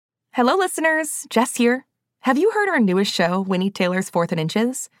Hello, listeners. Jess here. Have you heard our newest show, Winnie Taylor's 4th and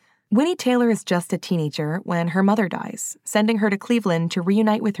Inches? Winnie Taylor is just a teenager when her mother dies, sending her to Cleveland to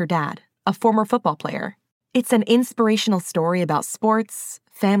reunite with her dad, a former football player. It's an inspirational story about sports,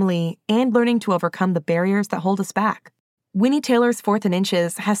 family, and learning to overcome the barriers that hold us back. Winnie Taylor's 4th and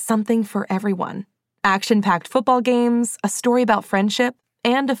Inches has something for everyone. Action-packed football games, a story about friendship,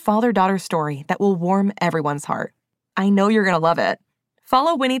 and a father-daughter story that will warm everyone's heart. I know you're going to love it.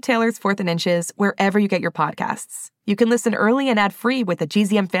 Follow Winnie Taylor's 4th and Inches wherever you get your podcasts. You can listen early and ad-free with a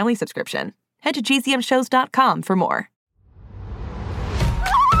GZM family subscription. Head to gzmshows.com for more.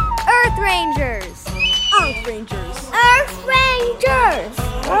 Earth Rangers! Earth Rangers! Earth Rangers!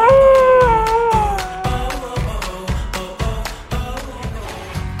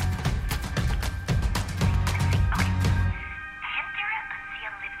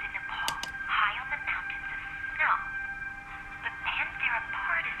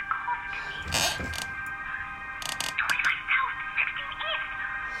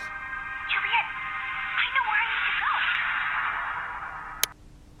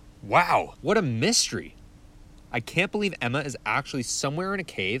 Wow, what a mystery. I can't believe Emma is actually somewhere in a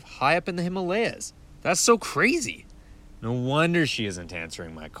cave high up in the Himalayas. That's so crazy. No wonder she isn't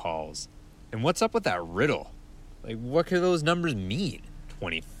answering my calls. And what's up with that riddle? Like, what could those numbers mean?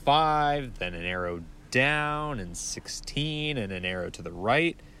 25, then an arrow down, and 16, and an arrow to the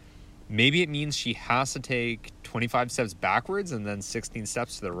right. Maybe it means she has to take 25 steps backwards and then 16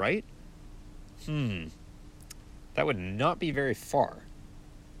 steps to the right? That would not be very far.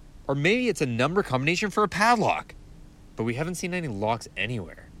 Or maybe it's a number combination for a padlock. But we haven't seen any locks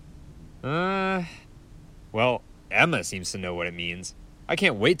anywhere. Well, Emma seems to know what it means. I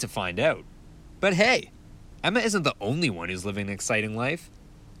can't wait to find out. But hey, Emma isn't the only one who's living an exciting life.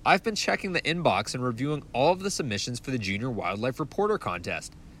 I've been checking the inbox and reviewing all of the submissions for the Junior Wildlife Reporter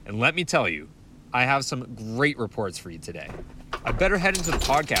Contest. And let me tell you, I have some great reports for you today. I better head into the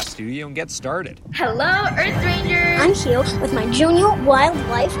podcast studio and get started. Hello, Earth Rangers! I'm here with my Junior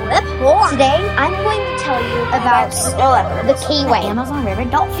Wildlife Report. Today, I'm going to tell you about the Kiwi, Amazon River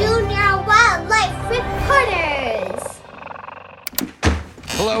dolphin. Junior Wildlife Reporters!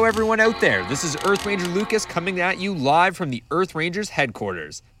 Hello, everyone out there. This is Earth Ranger Lucas coming at you live from the Earth Rangers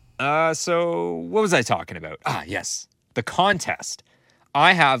headquarters. So what was I talking about? Yes, the contest.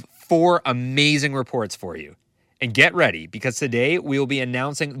 I have 4 amazing reports for you. And get ready, because today we will be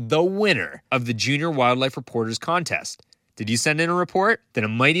announcing the winner of the Junior Wildlife Reporters Contest. Did you send in a report? Then it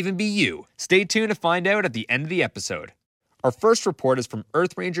might even be you. Stay tuned to find out at the end of the episode. Our first report is from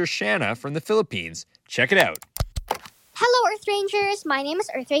Earth Ranger Shanna from the Philippines. Check it out. Hello, Earth Rangers. My name is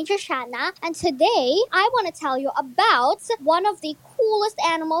Earth Ranger Shanna, and today I want to tell you about one of the coolest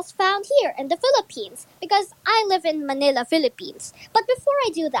animals found here in the Philippines, because I live in Manila, Philippines. But before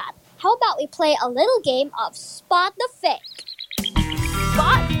I do that, how about we play a little game of Spot the Fake?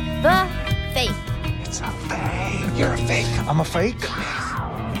 Spot the Fake. It's a fake. You're a fake. I'm a fake.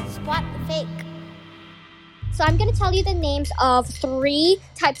 Spot the Fake. So I'm going to tell you the names of 3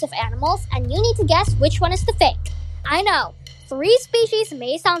 types of animals, and you need to guess which one is the fake. I know, 3 species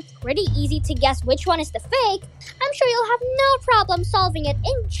may sound pretty easy to guess which one is the fake. I'm sure you'll have no problem solving it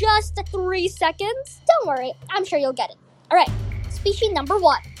in just 3 seconds. Don't worry, I'm sure you'll get it. Alright, species number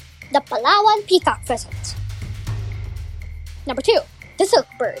 1. The Palawan peacock pheasant. Number 2, the silk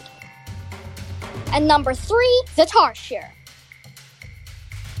bird. And number 3, the tarsier.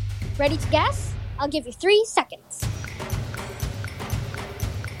 Ready to guess? I'll give you 3 seconds.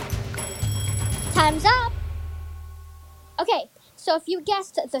 Time's up. Okay, so if you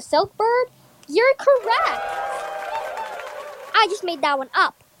guessed the silk bird, you're correct. I just made that one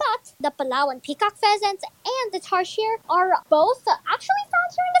up. But the Palawan peacock pheasant and the tarsier are both actually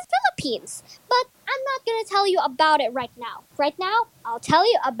found here in the Philippines. But I'm not going to tell you about it right now. Right now, I'll tell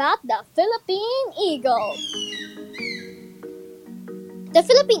you about the Philippine eagle. The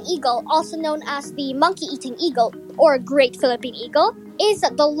Philippine eagle, also known as the monkey-eating eagle or great Philippine eagle, is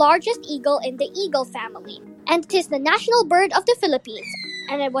the largest eagle in the eagle family. And it is the national bird of the Philippines.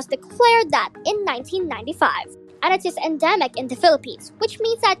 And it was declared that in 1995. And it is endemic in the Philippines, which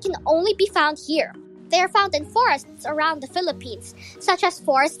means that it can only be found here. They are found in forests around the Philippines, such as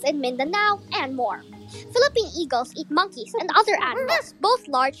forests in Mindanao and more. Philippine eagles eat monkeys and other animals, both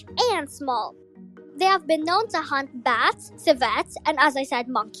large and small. They have been known to hunt bats, civets, and as I said,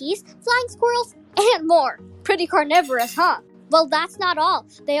 monkeys, flying squirrels, and more. Pretty carnivorous, huh? Well, that's not all.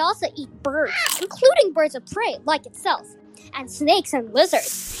 They also eat birds, including birds of prey like itself, and snakes and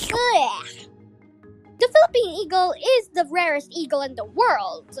lizards. Ugh. The Philippine eagle is the rarest eagle in the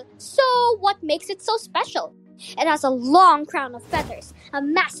world. So what makes it so special? It has a long crown of feathers, a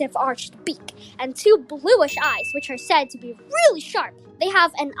massive arched beak, and 2 bluish eyes, which are said to be really sharp. They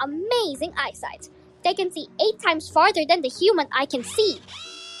have an amazing eyesight. They can see 8 times farther than the human eye can see.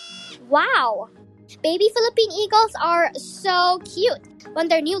 Wow! Baby Philippine eagles are so cute. When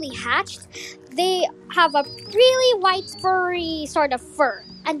they're newly hatched, they have a really white, furry sort of fur.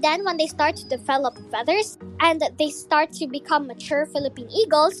 And then when they start to develop feathers and they start to become mature Philippine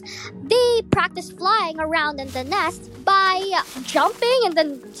eagles, they practice flying around in the nest by jumping and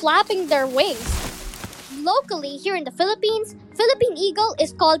then flapping their wings. Locally, here in the Philippines, Philippine eagle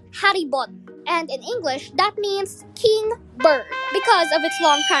is called haribon. And in English, that means king bird because of its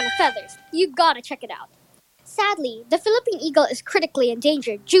long crown of feathers. You gotta check it out. Sadly, the Philippine eagle is critically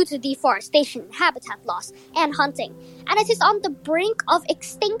endangered due to deforestation, habitat loss, and hunting, and it is on the brink of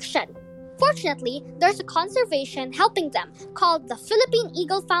extinction. Fortunately, there's a conservation helping them called the Philippine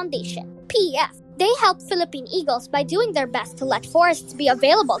Eagle Foundation, PEF. They help Philippine eagles by doing their best to let forests be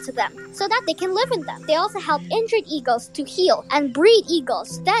available to them so that they can live in them. They also help injured eagles to heal and breed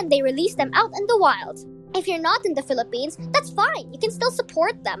eagles. Then they release them out in the wild. If you're not in the Philippines, that's fine. You can still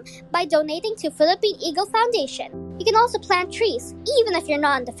support them by donating to Philippine Eagle Foundation. You can also plant trees, even if you're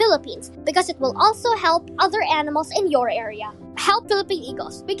not in the Philippines, because it will also help other animals in your area. Help Philippine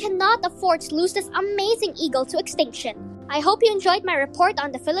eagles. We cannot afford to lose this amazing eagle to extinction. I hope you enjoyed my report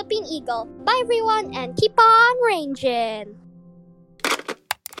on the Philippine eagle. Bye everyone, and keep on ranging!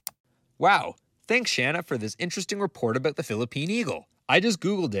 Wow, thanks Shanna for this interesting report about the Philippine eagle. I just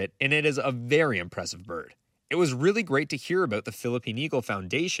Googled it, and it is a very impressive bird. It was really great to hear about the Philippine Eagle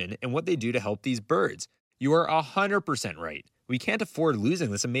Foundation and what they do to help these birds. You are 100% right. We can't afford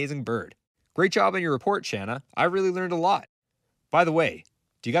losing this amazing bird. Great job on your report, Shanna. I really learned a lot. By the way,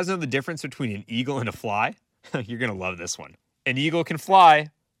 do you guys know the difference between an eagle and a fly? You're going to love this one. An eagle can fly,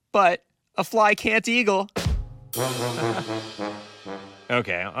 but a fly can't eagle.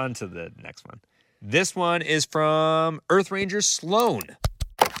 Okay, on to the next one. This one is from Earth Ranger Sloan.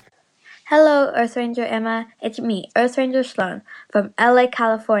 Hello, Earth Ranger Emma. It's me, Earth Ranger Sloan, from LA,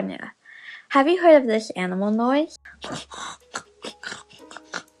 California. Have you heard of this animal noise?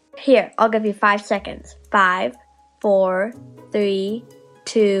 Here, I'll give you 5 seconds. 5, 4, 3,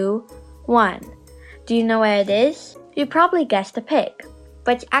 2, 1. Do you know where it is? You probably guessed a pig,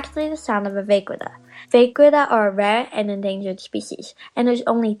 but it's actually the sound of a vaquita. Vaquita are a rare and endangered species, and there's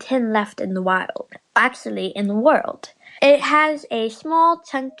only 10 left in the wild. Actually, in the world. It has a small,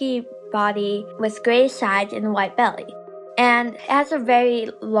 chunky body with gray sides and a white belly. And it has a very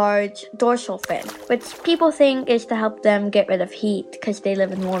large dorsal fin, which people think is to help them get rid of heat because they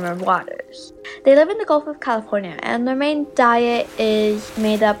live in warmer waters. They live in the Gulf of California, and their main diet is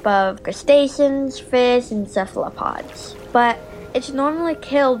made up of crustaceans, fish, and cephalopods. But it's normally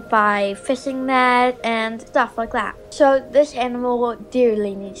killed by fishing net and stuff like that. So this animal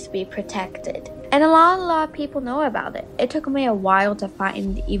dearly needs to be protected. And a lot of people know about it. It took me a while to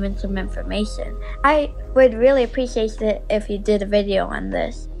find even some information. I would really appreciate it if you did a video on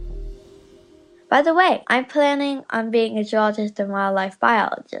this. By the way, I'm planning on being a zoologist and wildlife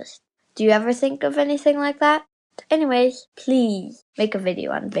biologist. Do you ever think of anything like that? Anyways, please make a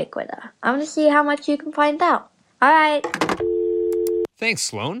video on vaquita. I want to see how much you can find out. Alright. Thanks,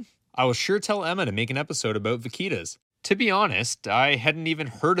 Sloan. I will sure tell Emma to make an episode about vaquitas. To be honest, I hadn't even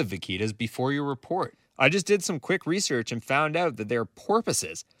heard of vaquitas before your report. I just did some quick research and found out that they're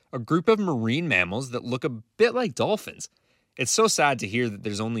porpoises, a group of marine mammals that look a bit like dolphins. It's so sad to hear that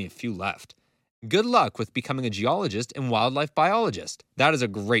there's only a few left. Good luck with becoming a geologist and wildlife biologist. That is a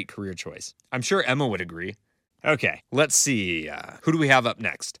great career choice. I'm sure Emma would agree. Okay, let's see. Who do we have up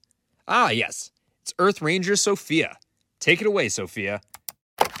next? Yes. It's Earth Ranger Sophia. Take it away, Sophia.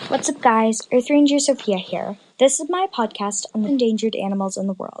 What's up, guys? Earth Ranger Sophia here. This is my podcast on the endangered animals in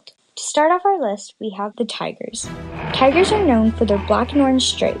the world. To start off our list, we have the tigers. Tigers are known for their black and orange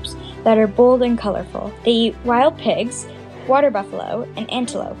stripes that are bold and colorful. They eat wild pigs, water buffalo, and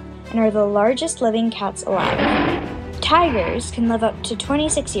antelope, and are the largest living cats alive. Tigers can live up to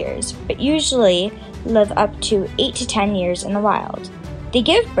 26 years, but usually live up to 8 to 10 years in the wild. They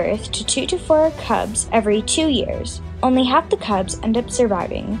give birth to 2 to 4 cubs every 2 years. Only half the cubs end up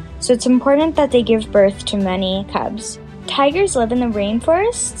surviving, so it's important that they give birth to many cubs. Tigers live in the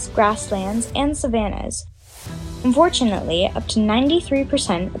rainforests, grasslands, and savannas. Unfortunately, up to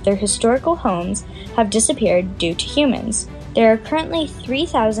 93% of their historical homes have disappeared due to humans. There are currently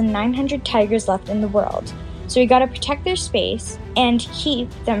 3,900 tigers left in the world, so we gotta protect their space and keep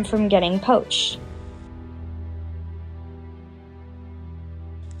them from getting poached.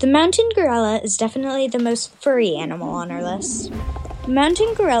 The mountain gorilla is definitely the most furry animal on our list.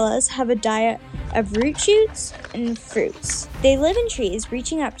 Mountain gorillas have a diet of root shoots and fruits. They live in trees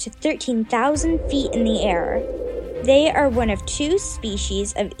reaching up to 13,000 feet in the air. They are one of 2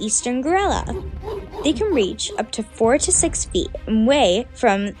 species of eastern gorilla. They can reach up to 4 to 6 feet and weigh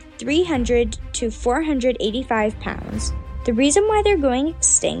from 300 to 485 pounds. The reason why they're going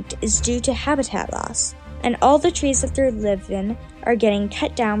extinct is due to habitat loss, and all the trees that they live in are getting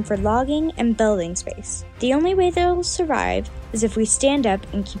cut down for logging and building space. The only way they'll survive is if we stand up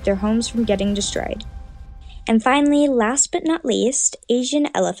and keep their homes from getting destroyed. And finally, last but not least, Asian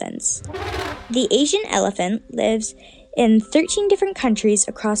elephants. The Asian elephant lives in 13 different countries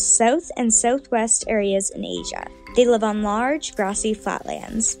across South and Southwest areas in Asia. They live on large, grassy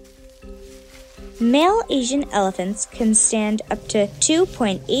flatlands. Male Asian elephants can stand up to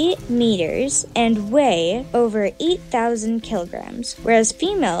 2.8 meters and weigh over 8,000 kilograms, whereas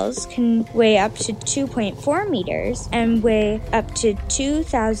females can weigh up to 2.4 meters and weigh up to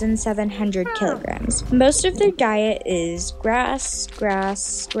 2,700 kilograms. Most of their diet is grass,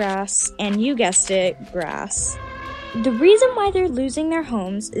 and you guessed it, grass. The reason why they're losing their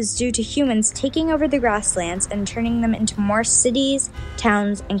homes is due to humans taking over the grasslands and turning them into more cities,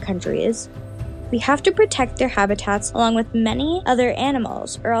 towns, and countries. We have to protect their habitats along with many other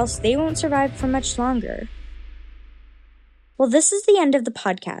animals, or else they won't survive for much longer. Well, this is the end of the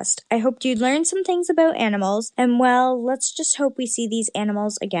podcast. I hoped you learned some things about animals, and well, let's just hope we see these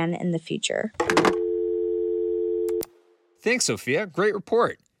animals again in the future. Thanks, Sophia. Great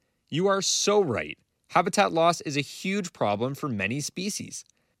report. You are so right. Habitat loss is a huge problem for many species.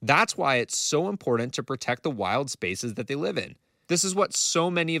 That's why it's so important to protect the wild spaces that they live in. This is what so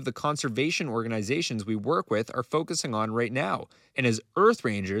many of the conservation organizations we work with are focusing on right now. And as Earth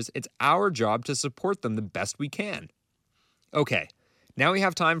Rangers, it's our job to support them the best we can. Okay, now we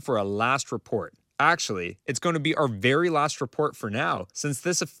have time for a last report. Actually, it's going to be our very last report for now, since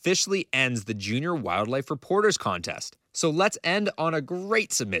this officially ends the Junior Wildlife Reporters Contest. So let's end on a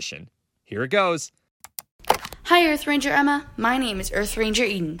great submission. Here it goes. Hi Earth Ranger Emma, my name is Earth Ranger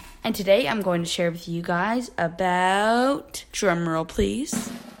Eden, and today I'm going to share with you guys about, drumroll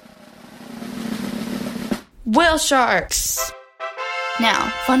please, whale sharks. Now,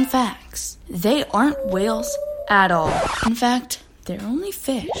 fun facts, they aren't whales at all. In fact, they're only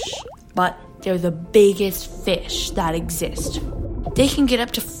fish, but they're the biggest fish that exist. They can get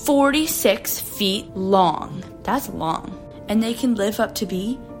up to 46 feet long, that's long, and they can live up to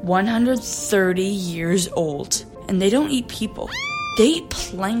be 130 years old, and they don't eat people. They eat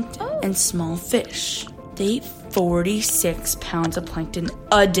plankton and small fish. They eat 46 pounds of plankton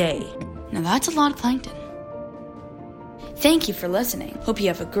a day. Now that's a lot of plankton. Thank you for listening. Hope you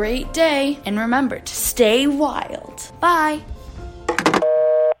have a great day, and remember to stay wild. Bye.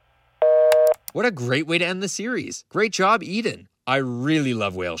 What a great way to end the series. Great job, Eden. I really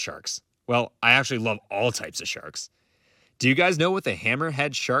love whale sharks. Well, I actually love all types of sharks. Do you guys know what the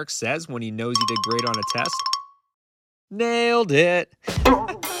hammerhead shark says when he knows he did great on a test? Nailed it.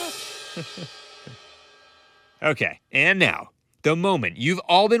 Okay, and now, the moment you've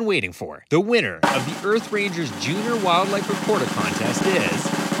all been waiting for. The winner of the Earth Rangers Junior Wildlife Reporter Contest is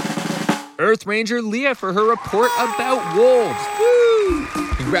Earth Ranger Leah for her report about wolves. Woo!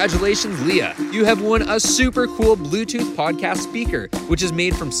 Congratulations, Leah. You have won a super cool Bluetooth podcast speaker, which is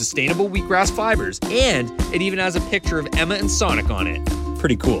made from sustainable wheatgrass fibers, and it even has a picture of Emma and Sonic on it.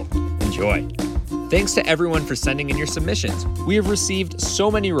 Pretty cool. Enjoy. Thanks to everyone for sending in your submissions. We have received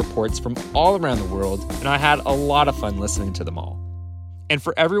so many reports from all around the world, and I had a lot of fun listening to them all. And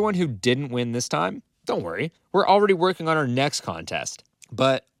for everyone who didn't win this time, don't worry. We're already working on our next contest.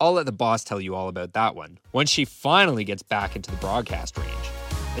 But I'll let the boss tell you all about that one once she finally gets back into the broadcast range.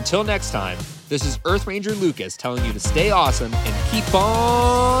 Until next time, this is Earth Ranger Lucas telling you to stay awesome and keep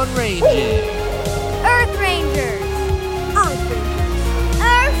on ranging. Earth Rangers! Earth Rangers!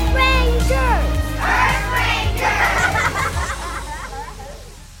 Earth Rangers! Earth Rangers!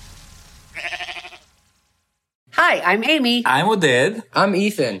 Hi, I'm Amy. I'm Oded. I'm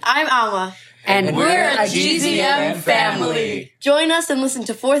Ethan. I'm Alma. And we're a GZM family. Join us and listen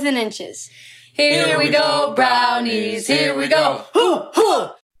to 4th and Inches. Here we go, brownies. Here we go. Hoo,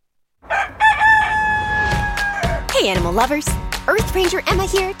 hoo. Hey, animal lovers. Earth Ranger Emma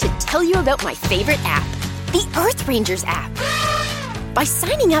here to tell you about my favorite app, the Earth Rangers app. By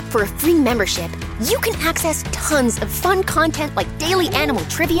signing up for a free membership, you can access tons of fun content like daily animal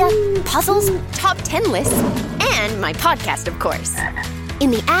trivia, puzzles, top 10 lists, and my podcast, of course.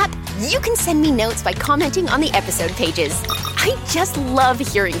 In the app, you can send me notes by commenting on the episode pages. I just love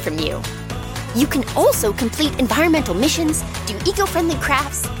hearing from you. You can also complete environmental missions, do eco-friendly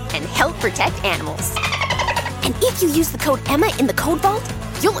crafts, and help protect animals. And And if you use the code Emma in the code vault,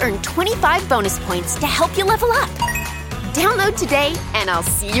 you'll earn 25 bonus points to help you level up. Download today, and I'll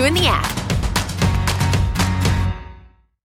see you in the app.